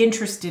so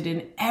interested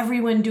in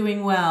everyone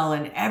doing well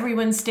and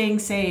everyone staying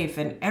safe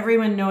and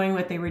everyone knowing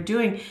what they were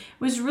doing. It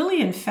was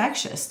really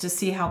infectious to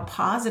see how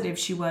positive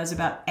she was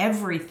about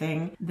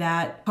everything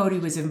that Cody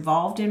was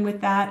involved in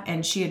with that.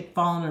 And she had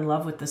fallen in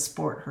love with the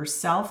sport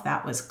herself.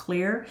 That was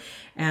clear.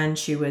 And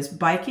she was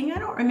biking. I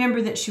don't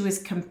remember that she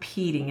was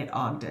competing at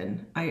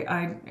Ogden.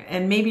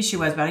 And maybe she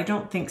was, but I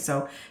don't think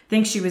so. I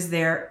think she was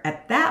there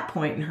at that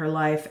point in her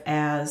life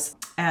as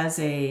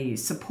a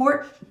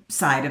support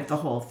side of the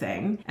whole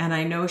thing. And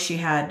I know she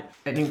had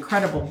an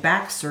incredible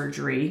back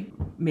surgery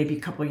maybe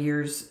a couple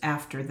years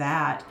after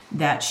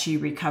that she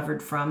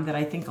recovered from, that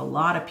I think a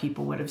lot of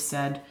people would have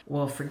said,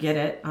 well, forget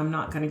it. I'm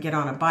not going to get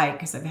on a bike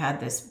because I've had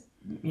this,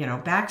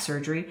 back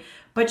surgery.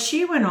 But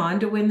she went on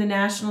to win the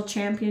national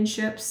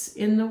championships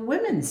in the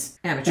women's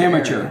amateur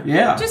area.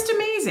 Yeah. Just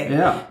amazing.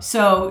 Yeah.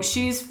 So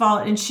she's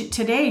fallen, and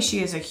today she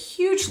is a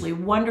hugely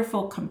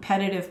wonderful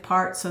competitive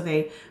part. So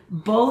they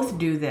both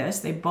do this.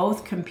 They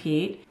both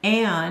compete.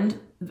 And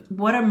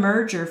what a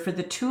merger for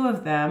the two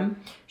of them.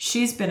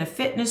 She's been a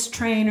fitness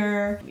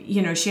trainer.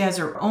 She has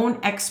her own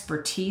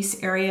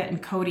expertise area,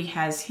 and Cody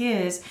has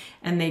his,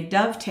 and they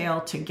dovetail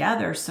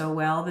together so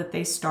well that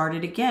they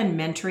started again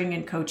mentoring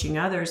and coaching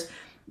others.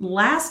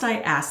 Last I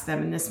asked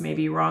them, and this may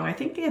be wrong, I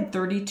think they had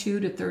 32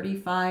 to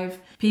 35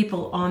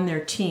 people on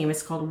their team.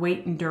 It's called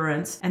Weight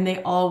Endurance, and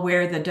they all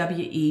wear the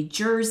WE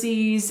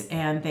jerseys,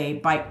 and they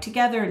bike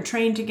together and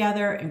train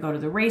together and go to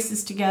the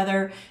races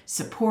together,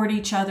 support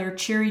each other,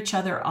 cheer each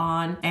other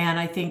on. And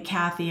I think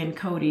Kathy and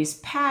Cody's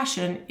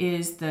passion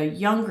is the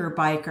younger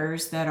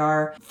bikers that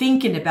are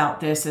thinking about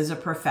this as a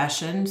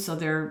profession. So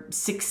they're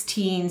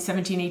 16,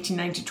 17, 18,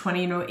 19,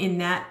 20, in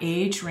that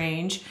age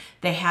range.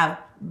 They have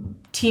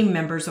team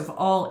members of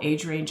all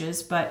age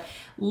ranges, but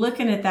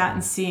looking at that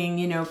and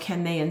seeing,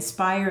 can they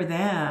inspire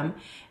them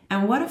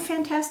And what a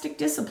fantastic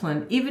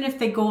discipline. Even if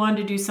they go on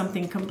to do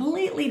something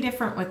completely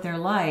different with their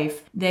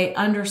life, they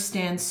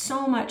understand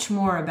so much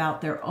more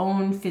about their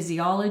own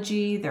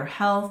physiology, their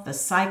health, the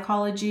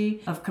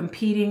psychology of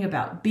competing,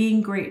 about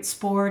being great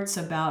sports,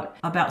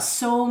 about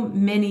so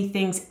many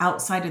things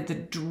outside of the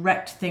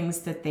direct things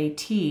that they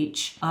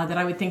teach, that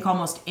I would think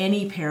almost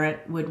any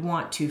parent would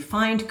want to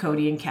find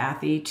Cody and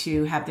Kathy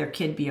to have their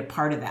kid be a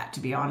part of that, to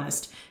be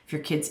honest. If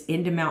your kid's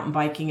into mountain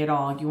biking at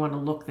all, you want to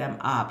look them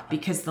up,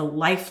 because the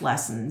life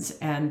lessons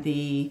and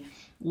the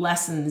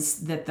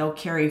lessons that they'll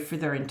carry for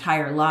their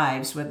entire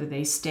lives, whether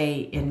they stay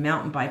in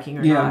mountain biking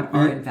or not,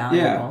 are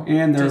invaluable.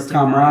 Yeah, and their Just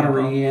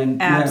camaraderie. invaluable.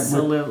 And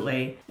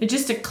absolutely.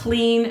 Just a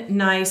clean,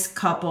 nice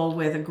couple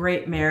with a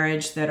great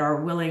marriage that are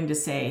willing to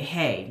say,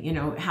 hey, you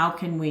know, how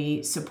can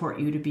we support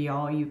you to be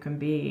all you can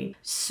be?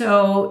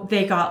 So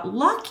they got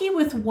lucky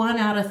with 1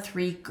 out of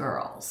 3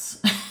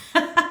 girls.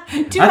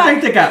 I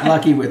think they got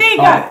lucky with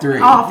all three.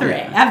 All three,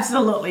 yeah.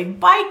 Absolutely.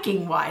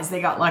 Biking wise,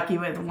 they got lucky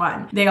with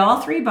 1. They all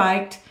 3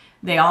 biked.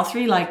 They all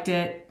 3 liked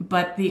it,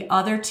 but the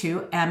other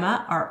 2,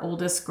 Emma, our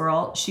oldest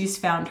girl, she's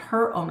found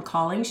her own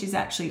calling. She's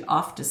actually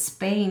off to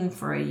Spain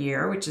for a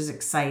year, which is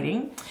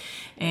exciting.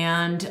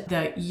 And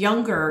the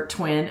younger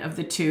twin of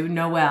the 2,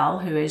 Noelle,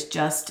 who is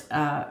just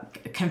a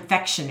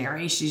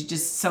confectionery. She's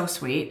just so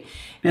sweet.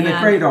 And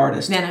a great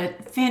artist. And a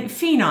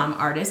phenom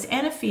artist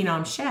and a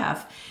phenom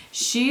chef.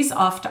 She's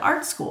off to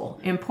art school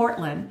in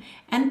Portland.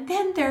 And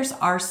then there's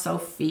our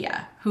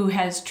Sophia, who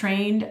has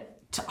trained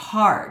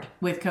hard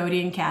with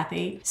Cody and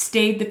Kathy,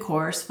 stayed the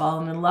course,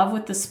 fallen in love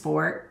with the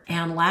sport.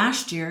 And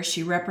last year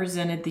she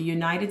represented the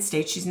United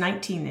States. She's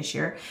 19 this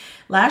year.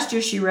 Last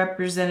year she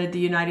represented the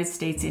United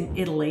States in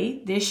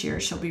Italy. This year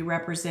she'll be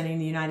representing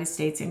the United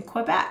States in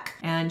Quebec.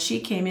 And she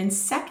came in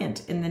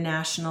 2nd in the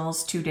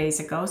nationals 2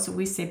 days ago. So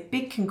we say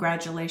big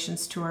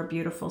congratulations to our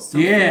beautiful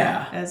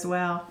Sophia as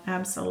well.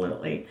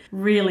 Absolutely.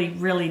 Really,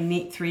 really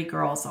neat 3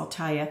 girls, I'll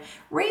tell you.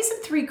 Raising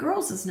 3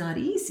 girls is not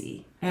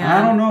easy. And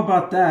I don't know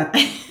about that.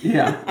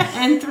 Yeah.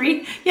 And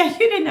 3, you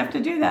didn't have to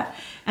do that.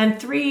 And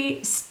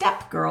 3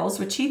 step girls,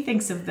 which he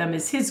thinks of them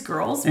as his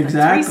girls, but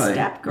exactly. 3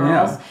 step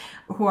girls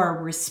who are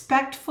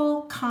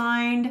respectful,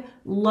 kind,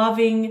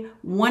 loving,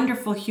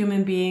 wonderful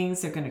human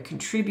beings. They're going to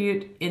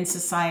contribute in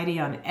society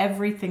on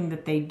everything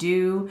that they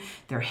do.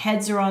 Their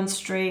heads are on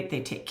straight.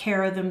 They take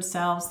care of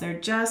themselves. They're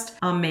just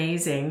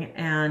amazing.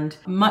 And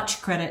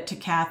much credit to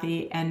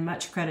Kathy and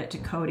much credit to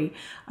Cody.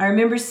 I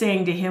remember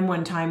saying to him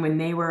one time when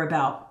they were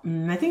about,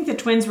 I think the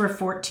twins were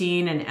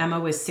 14 and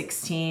Emma was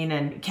 16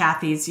 and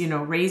Kathy's,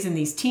 raising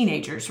these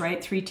teenagers,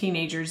 right? 3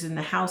 teenagers in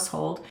the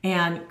household.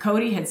 And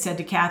Cody had said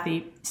to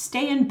Kathy,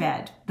 stay in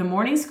bed. The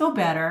mornings go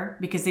better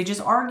because they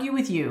just argue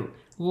with you.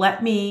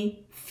 Let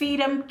me feed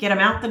them, get them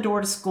out the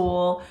door to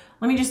school.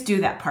 Let me just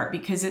do that part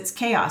because it's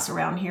chaos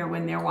around here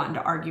when they're wanting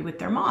to argue with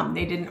their mom.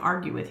 They didn't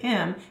argue with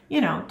him.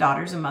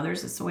 Daughters and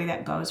mothers, it's the way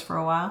that goes for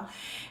a while.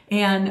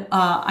 And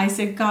I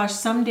said, gosh,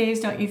 some days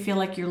don't you feel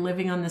like you're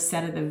living on the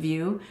set of The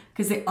View?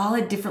 Because they all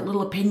had different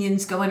little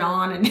opinions going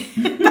on and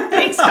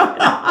things going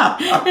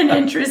on and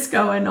interests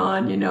going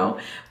on,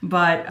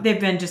 But they've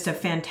been just a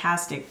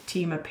fantastic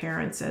team of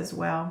parents as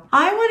well.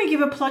 I want to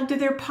give a plug to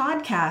their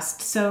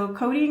podcast. So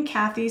Cody and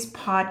Kathy's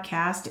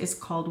podcast is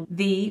called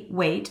The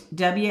Waite,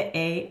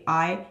 WAITE,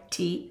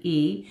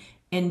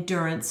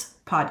 Endurance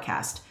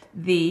Podcast.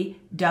 The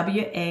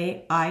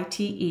WAITE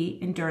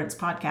Endurance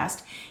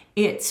Podcast.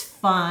 It's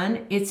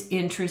fun. It's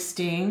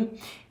interesting.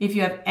 If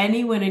you have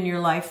anyone in your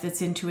life that's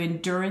into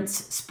endurance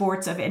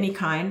sports of any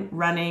kind,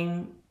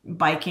 running,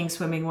 biking,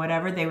 swimming,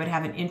 whatever, they would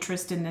have an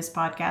interest in this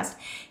podcast.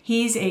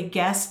 He's a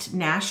guest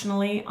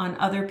nationally on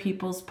other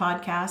people's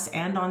podcasts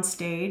and on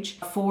stage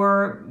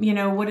for,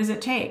 what does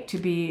it take to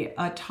be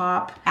a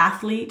top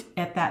athlete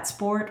at that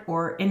sport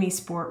or any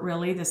sport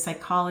really, the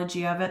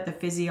psychology of it, the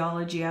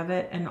physiology of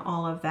it, and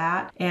all of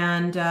that.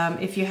 And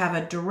if you have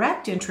a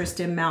direct interest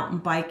in mountain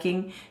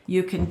biking,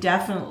 you can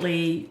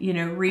definitely,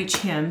 reach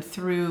him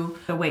through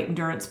the Weight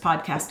Endurance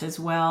podcast as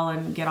well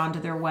and get onto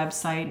their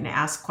website and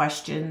ask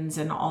questions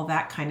and all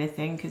that kind of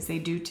thing, because they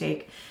do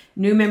take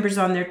new members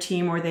on their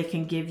team or they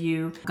can give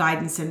you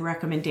guidance and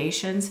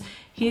recommendations.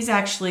 He's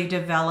actually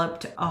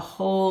developed a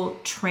whole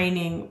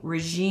training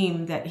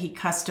regime that he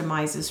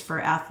customizes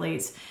for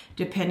athletes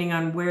depending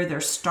on where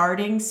they're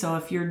starting. So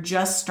if you're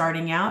just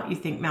starting out, you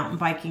think mountain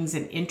biking's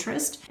an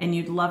interest and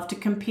you'd love to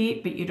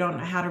compete, but you don't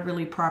know how to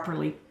really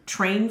properly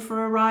train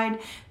for a ride,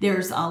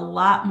 there's a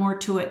lot more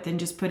to it than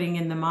just putting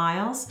in the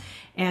miles.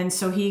 And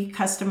so he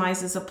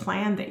customizes a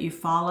plan that you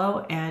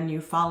follow and you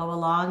follow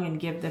along and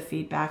give the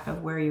feedback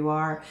of where you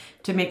are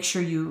to make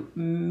sure you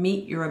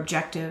meet your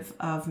objective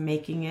of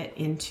making it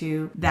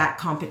into that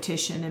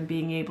competition and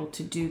being able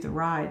to do the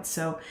ride.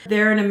 So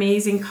they're an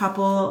amazing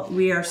couple.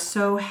 We are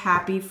so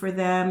happy for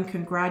them.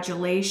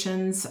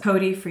 Congratulations,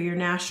 Cody, for your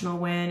national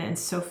win and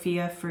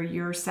Sophia for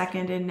your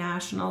 2nd in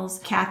nationals.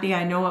 Kathy,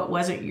 I know it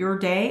wasn't your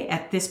day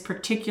at this this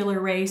particular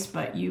race,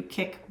 but you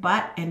kick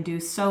butt and do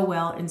so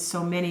well in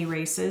so many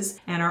races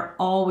and are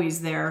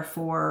always there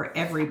for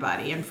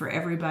everybody and for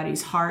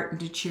everybody's heart and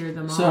to cheer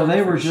them on. So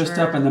they were just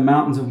up in the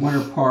mountains of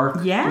Winter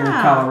Park here in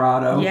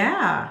Colorado.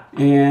 Yeah.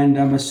 And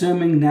I'm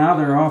assuming now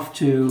they're off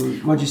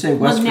to, what'd you say,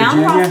 West Virginia? Well,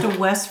 now they're off to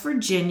West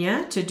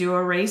Virginia to do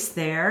a race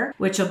there,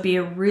 which will be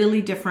a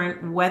really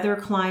different weather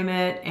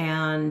climate.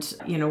 And,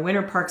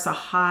 Winter Park's a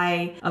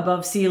high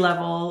above sea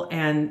level.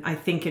 And I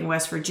think in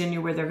West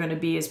Virginia where they're going to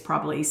be is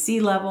probably sea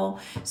level.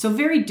 So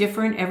very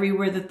different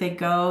everywhere that they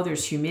go.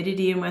 There's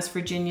humidity in West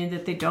Virginia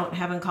that they don't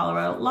have in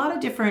Colorado. A lot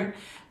of different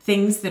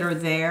things that are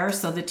there.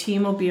 So the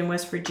team will be in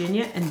West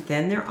Virginia, and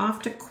then they're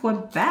off to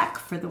Quebec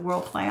for the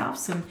World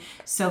Playoffs, and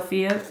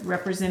Sophia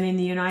representing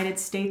the United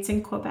States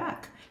in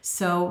Quebec.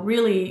 So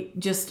really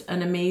just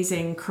an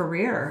amazing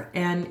career.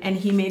 And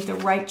he made the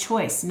right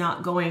choice,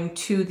 not going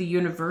to the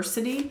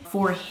university.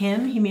 For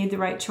him, he made the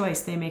right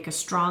choice. They make a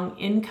strong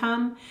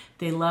income.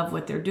 They love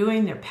what they're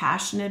doing. They're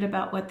passionate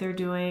about what they're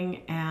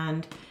doing.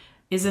 And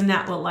isn't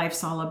that what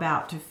life's all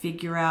about? To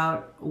figure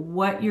out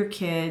what your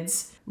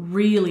kids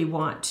really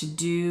want to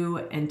do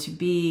and to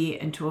be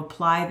and to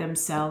apply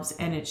themselves.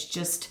 And it's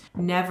just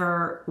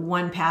never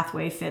one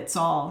pathway fits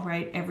all,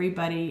 right?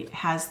 Everybody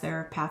has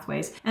their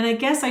pathways. And I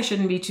guess I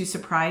shouldn't be too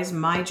surprised.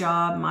 My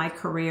job, my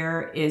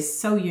career is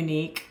so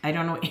unique. I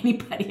don't know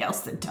anybody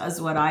else that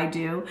does what I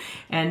do.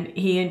 And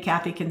he and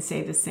Kathy can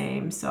say the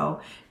same.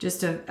 So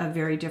just a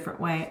very different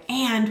way.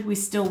 And we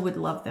still would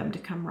love them to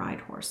come ride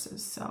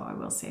horses. So I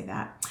will say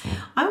that.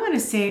 I want to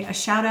say a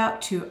shout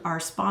out to our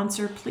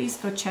sponsor. Please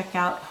go check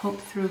out Hope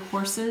Through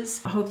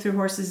Horses. Hope Through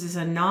Horses is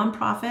a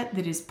nonprofit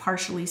that is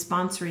partially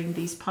sponsoring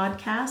these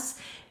podcasts,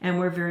 and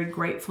we're very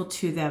grateful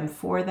to them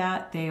for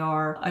that. They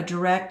are a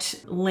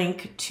direct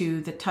link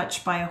to the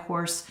Touched by a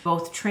Horse,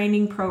 both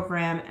training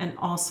program and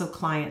also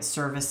client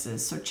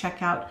services. So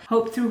check out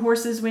Hope Through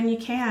Horses when you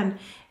can.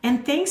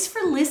 And thanks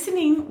for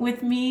listening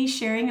with me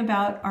sharing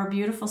about our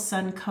beautiful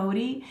son,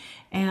 Cody,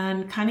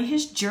 and kind of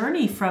his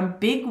journey from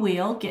big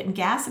wheel, getting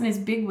gas in his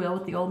big wheel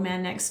with the old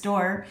man next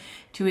door,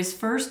 to his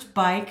first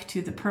bike,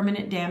 to the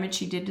permanent damage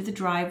he did to the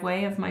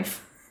driveway of my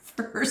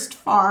first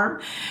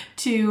farm,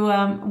 to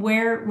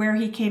where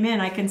he came in.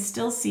 I can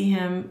still see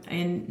him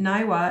in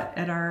Niwot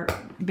at our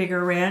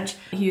bigger ranch.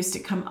 He used to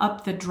come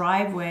up the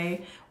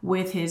driveway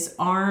with his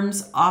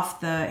arms off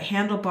the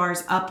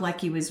handlebars up like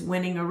he was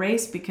winning a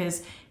race,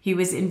 because he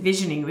was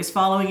envisioning, he was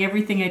following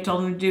everything I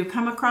told him to do.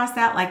 Come across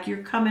that like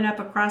you're coming up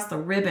across the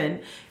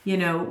ribbon,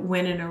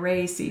 winning a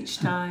race each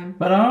time.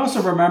 But I also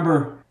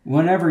remember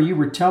whenever you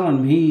were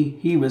telling me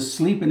he was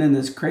sleeping in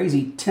this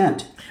crazy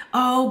tent.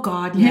 Oh,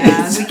 God,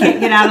 yeah. We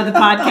can't get out of the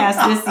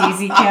podcast this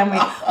easy, can we?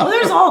 Well,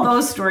 there's all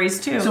those stories,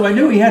 too. So I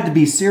knew he had to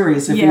be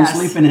serious if he was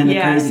sleeping in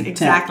a crazy tent.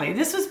 Exactly.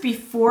 This was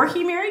before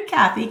he married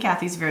Kathy.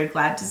 Kathy's very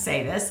glad to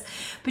say this.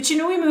 But,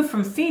 we moved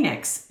from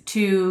Phoenix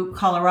to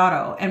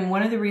Colorado, and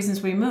one of the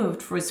reasons we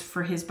moved was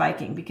for his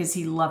biking, because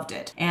he loved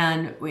it.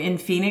 And in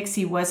Phoenix,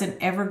 he wasn't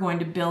ever going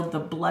to build the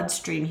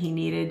bloodstream he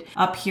needed.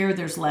 Up here,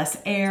 there's less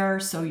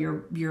air, so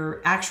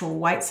your actual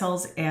white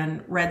cells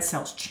and red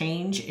cells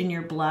change in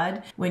your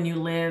blood when you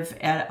live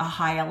at a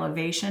high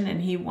elevation.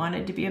 And he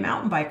wanted to be a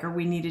mountain biker.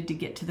 We needed to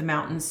get to the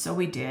mountains, so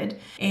we did.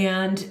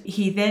 And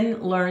he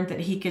then learned that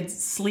he could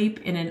sleep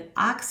in an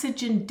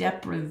oxygen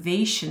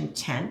deprivation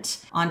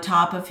tent on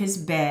top of his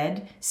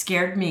bed.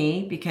 Scared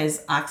me,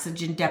 because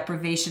oxygen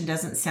deprivation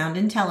doesn't sound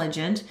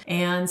intelligent.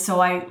 And so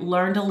I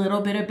learned a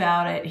little bit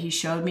about it. He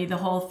showed me the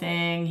whole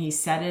thing. He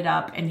set it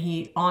up, and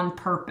he, on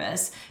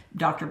purpose,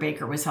 Dr.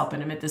 Baker was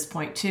helping him at this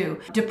point too,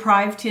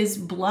 deprived his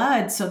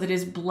blood so that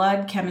his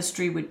blood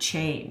chemistry would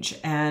change.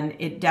 And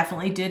it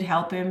definitely did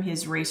help him.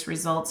 His race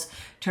results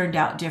turned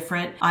out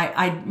different.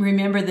 I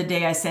remember the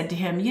day I said to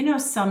him,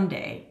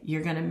 someday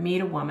you're going to meet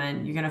a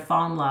woman, you're going to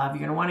fall in love, you're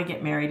going to want to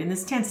get married, and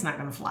this tent's not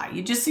going to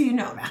fly. Just so you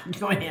know that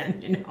going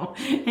in,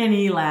 And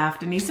he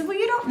laughed and he said, well,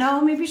 you don't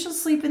know, maybe she'll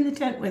sleep in the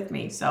tent with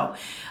me. So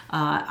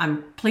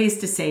I'm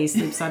pleased to say he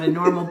sleeps on a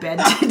normal bed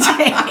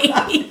today.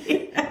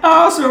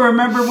 I also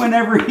remember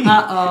whenever he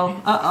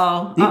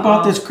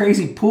bought this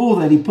crazy pool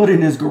that he put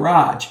in his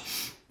garage.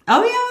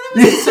 Oh,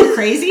 yeah, that was so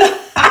crazy.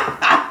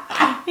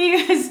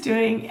 He was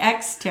doing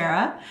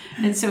Xterra,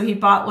 and so he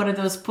bought one of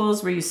those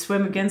pools where you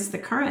swim against the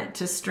current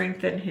to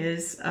strengthen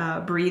his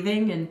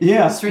breathing and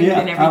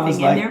strengthen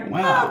everything in there. Wow.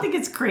 I don't think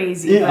it's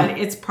crazy, but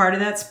it's part of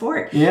that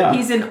sport. Yeah.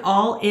 He's an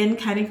all-in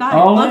kind of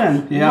guy.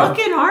 Look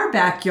in our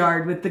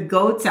backyard with the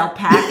goats,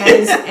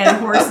 alpacas, and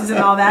horses and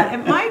all that.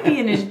 It might be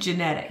in his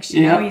genetics.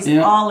 He's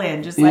all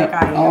in, just like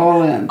I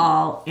am.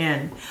 All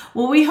in.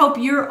 Well, we hope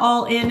you're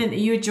all in and that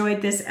you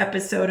enjoyed this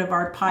episode of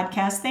our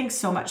podcast. Thanks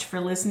so much for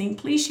listening.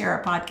 Please share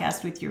our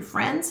podcast with your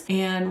friends,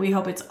 and we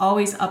hope it's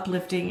always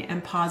uplifting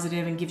and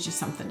positive and gives you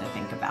something to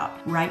think about.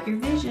 Write your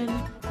vision.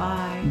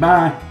 Bye.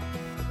 Bye.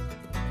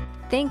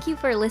 Thank you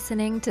for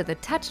listening to the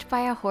Touched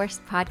by a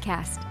Horse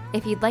podcast.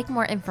 If you'd like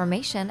more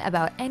information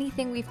about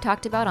anything we've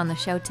talked about on the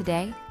show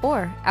today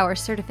or our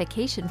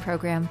certification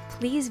program,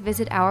 please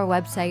visit our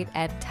website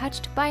at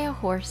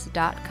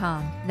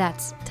touchedbyahorse.com.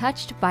 That's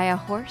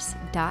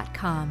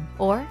touchedbyahorse.com.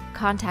 Or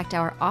contact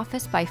our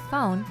office by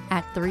phone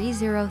at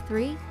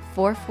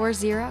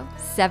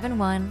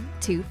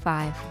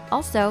 303-440-7125.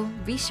 Also,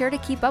 be sure to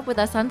keep up with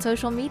us on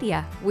social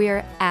media.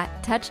 We're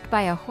at Touched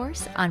by a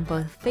Horse on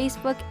both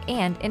Facebook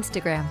and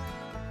Instagram.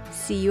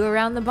 See you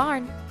around the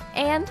barn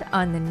and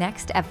on the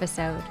next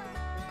episode.